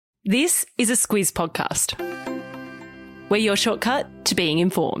This is a Squiz podcast. We're your shortcut to being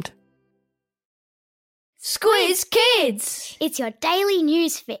informed. Squiz Kids! It's your daily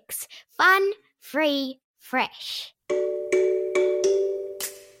news fix. Fun, free, fresh.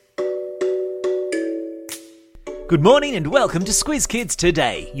 Good morning and welcome to Squiz Kids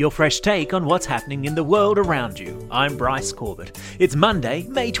Today, your fresh take on what's happening in the world around you. I'm Bryce Corbett. It's Monday,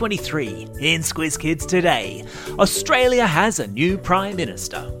 May 23. In Squiz Kids Today, Australia has a new Prime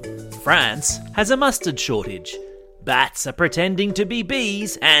Minister. France has a mustard shortage. Bats are pretending to be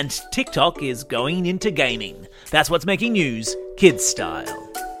bees, and TikTok is going into gaming. That's what's making news, kids style.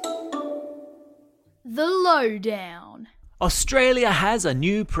 The Lowdown. Australia has a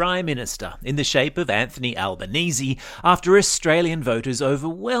new Prime Minister in the shape of Anthony Albanese after Australian voters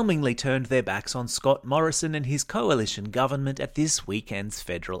overwhelmingly turned their backs on Scott Morrison and his coalition government at this weekend's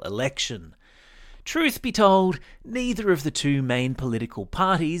federal election. Truth be told, neither of the two main political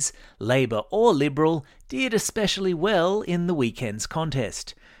parties, Labor or Liberal, did especially well in the weekend's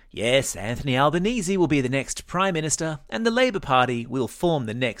contest. Yes, Anthony Albanese will be the next Prime Minister and the Labor Party will form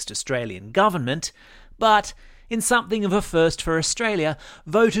the next Australian government, but in something of a first for Australia,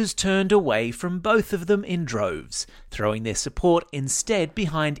 voters turned away from both of them in droves, throwing their support instead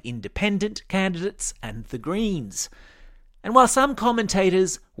behind independent candidates and the Greens. And while some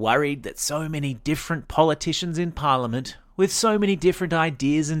commentators worried that so many different politicians in Parliament, with so many different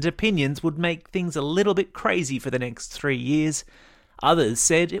ideas and opinions, would make things a little bit crazy for the next 3 years, others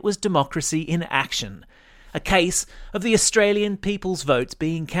said it was democracy in action, a case of the Australian people's votes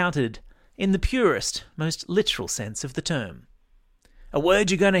being counted in the purest, most literal sense of the term. A word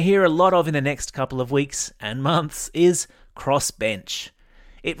you're going to hear a lot of in the next couple of weeks and months is crossbench.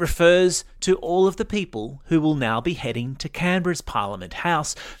 It refers to all of the people who will now be heading to Canberra's Parliament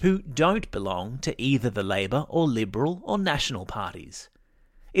House who don't belong to either the Labor or Liberal or National parties.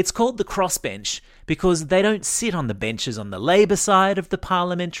 It's called the crossbench because they don't sit on the benches on the Labor side of the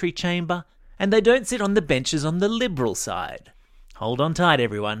parliamentary chamber and they don't sit on the benches on the Liberal side. Hold on tight,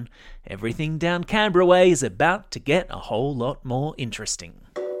 everyone. Everything down Canberra way is about to get a whole lot more interesting.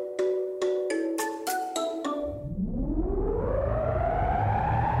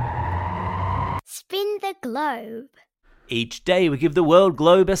 Spin the globe. Each day we give the world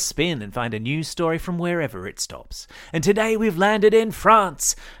globe a spin and find a news story from wherever it stops. And today we've landed in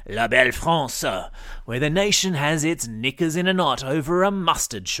France, La Belle France, where the nation has its knickers in a knot over a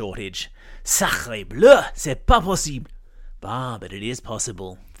mustard shortage. Sacré bleu, c'est pas possible. But it is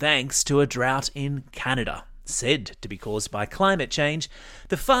possible, thanks to a drought in Canada. Said to be caused by climate change,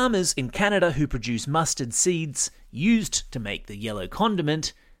 the farmers in Canada who produce mustard seeds used to make the yellow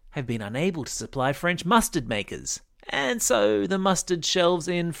condiment have been unable to supply French mustard makers, and so the mustard shelves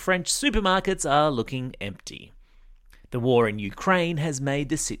in French supermarkets are looking empty. The war in Ukraine has made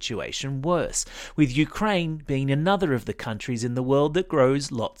the situation worse, with Ukraine being another of the countries in the world that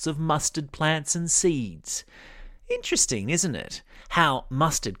grows lots of mustard plants and seeds. Interesting, isn't it? How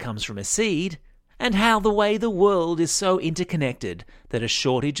mustard comes from a seed, and how the way the world is so interconnected that a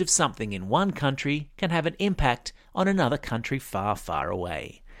shortage of something in one country can have an impact on another country far, far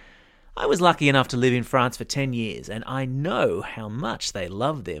away. I was lucky enough to live in France for 10 years, and I know how much they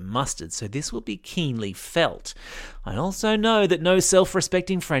love their mustard, so this will be keenly felt. I also know that no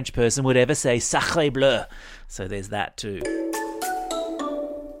self-respecting French person would ever say sacré bleu, so there's that too.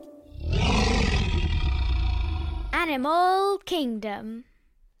 Animal Kingdom.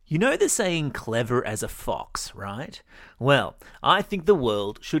 You know the saying clever as a fox, right? Well, I think the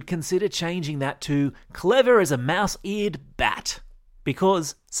world should consider changing that to clever as a mouse-eared bat.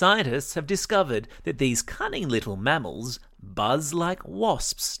 Because scientists have discovered that these cunning little mammals buzz like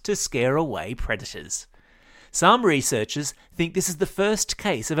wasps to scare away predators. Some researchers think this is the first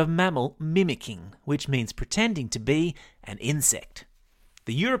case of a mammal mimicking, which means pretending to be an insect.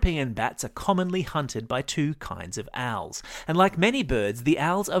 The European bats are commonly hunted by two kinds of owls, and like many birds, the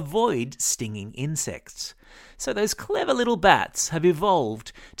owls avoid stinging insects. So those clever little bats have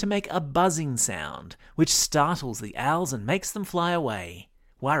evolved to make a buzzing sound, which startles the owls and makes them fly away,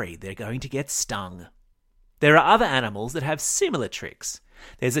 worried they're going to get stung. There are other animals that have similar tricks.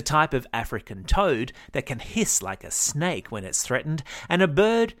 There's a type of African toad that can hiss like a snake when it's threatened, and a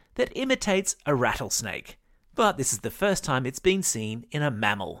bird that imitates a rattlesnake. But this is the first time it's been seen in a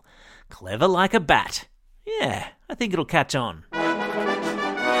mammal. Clever like a bat. Yeah, I think it'll catch on.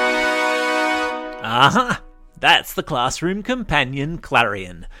 Aha! That's the classroom companion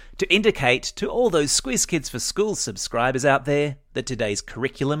Clarion, to indicate to all those Squiz Kids for Schools subscribers out there that today's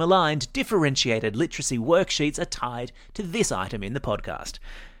curriculum-aligned, differentiated literacy worksheets are tied to this item in the podcast.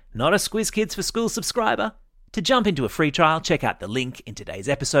 Not a Squiz Kids for Schools subscriber? To jump into a free trial, check out the link in today's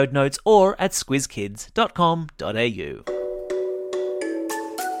episode notes or at squizkids.com.au.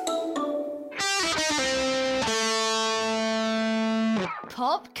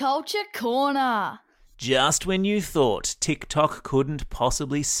 Pop Culture Corner. Just when you thought TikTok couldn't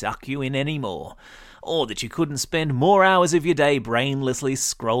possibly suck you in anymore, or that you couldn't spend more hours of your day brainlessly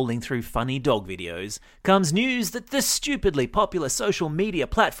scrolling through funny dog videos, comes news that the stupidly popular social media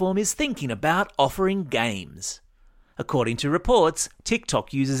platform is thinking about offering games. According to reports,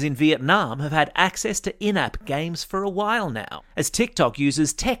 TikTok users in Vietnam have had access to in-app games for a while now, as TikTok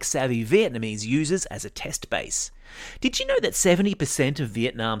uses tech-savvy Vietnamese users as a test base. Did you know that 70% of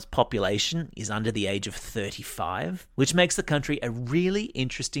Vietnam's population is under the age of 35? Which makes the country a really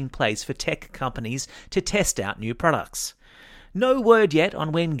interesting place for tech companies to test out new products. No word yet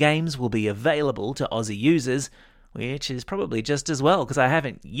on when games will be available to Aussie users, which is probably just as well because I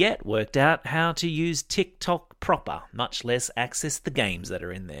haven't yet worked out how to use TikTok proper, much less access the games that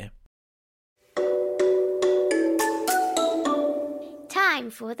are in there. Time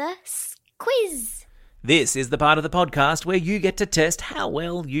for the quiz. This is the part of the podcast where you get to test how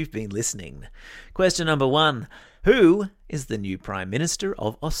well you've been listening. Question number 1. Who is the new Prime Minister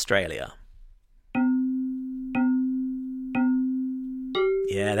of Australia?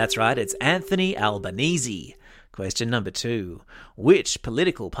 Yeah, that's right, it's Anthony Albanese. Question number 2. Which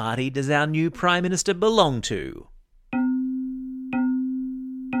political party does our new Prime Minister belong to?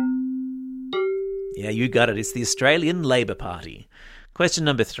 Yeah, you got it, it's the Australian Labor Party. Question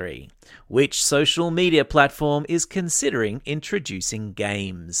number 3. Which social media platform is considering introducing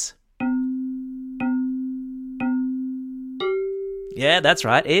games? Yeah, that's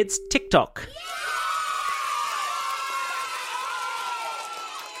right, it's TikTok.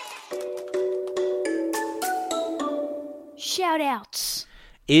 Shout-outs.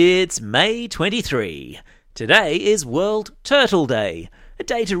 It's May 23. Today is World Turtle Day, a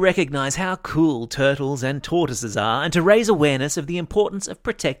day to recognise how cool turtles and tortoises are and to raise awareness of the importance of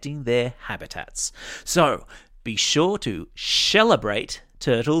protecting their habitats. So, be sure to celebrate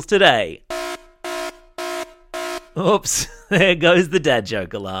turtles today. Oops, there goes the dad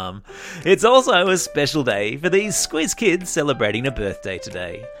joke alarm. It's also a special day for these Squiz kids celebrating a birthday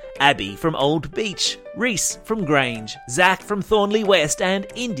today. Abby from Old Beach, Reese from Grange, Zach from Thornley West and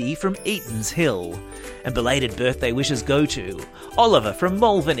Indy from Eatons Hill. And belated birthday wishes go to Oliver from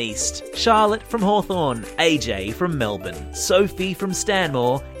Malvern East, Charlotte from Hawthorne, AJ from Melbourne, Sophie from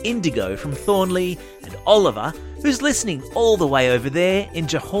Stanmore, Indigo from Thornley, and Oliver, who's listening all the way over there in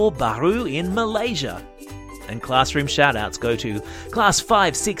Johor Bahru in Malaysia. And classroom shout-outs go to Class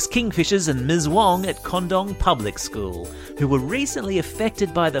 5-6 Kingfishers and Ms Wong at Condong Public School, who were recently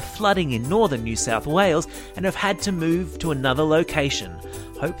affected by the flooding in northern New South Wales and have had to move to another location.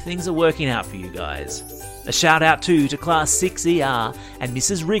 Hope things are working out for you guys. A shout-out too to Class 6ER and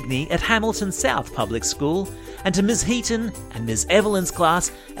Mrs Rigney at Hamilton South Public School, and to Ms Heaton and Ms Evelyn's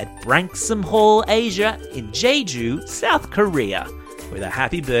class at Branksome Hall Asia in Jeju, South Korea. With a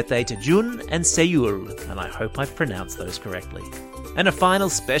happy birthday to Jun and Seyul, and I hope I've pronounced those correctly. And a final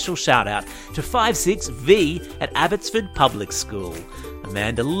special shout out to 56V at Abbotsford Public School.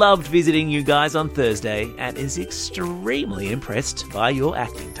 Amanda loved visiting you guys on Thursday and is extremely impressed by your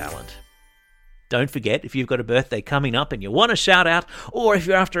acting talent. Don't forget, if you've got a birthday coming up and you want a shout out, or if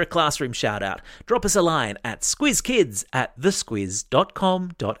you're after a classroom shout out, drop us a line at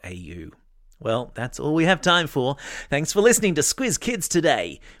squizkids@thesquiz.com.au. Well, that's all we have time for. Thanks for listening to Squiz Kids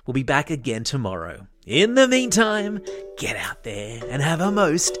today. We'll be back again tomorrow. In the meantime, get out there and have a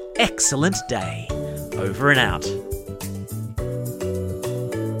most excellent day. Over and out.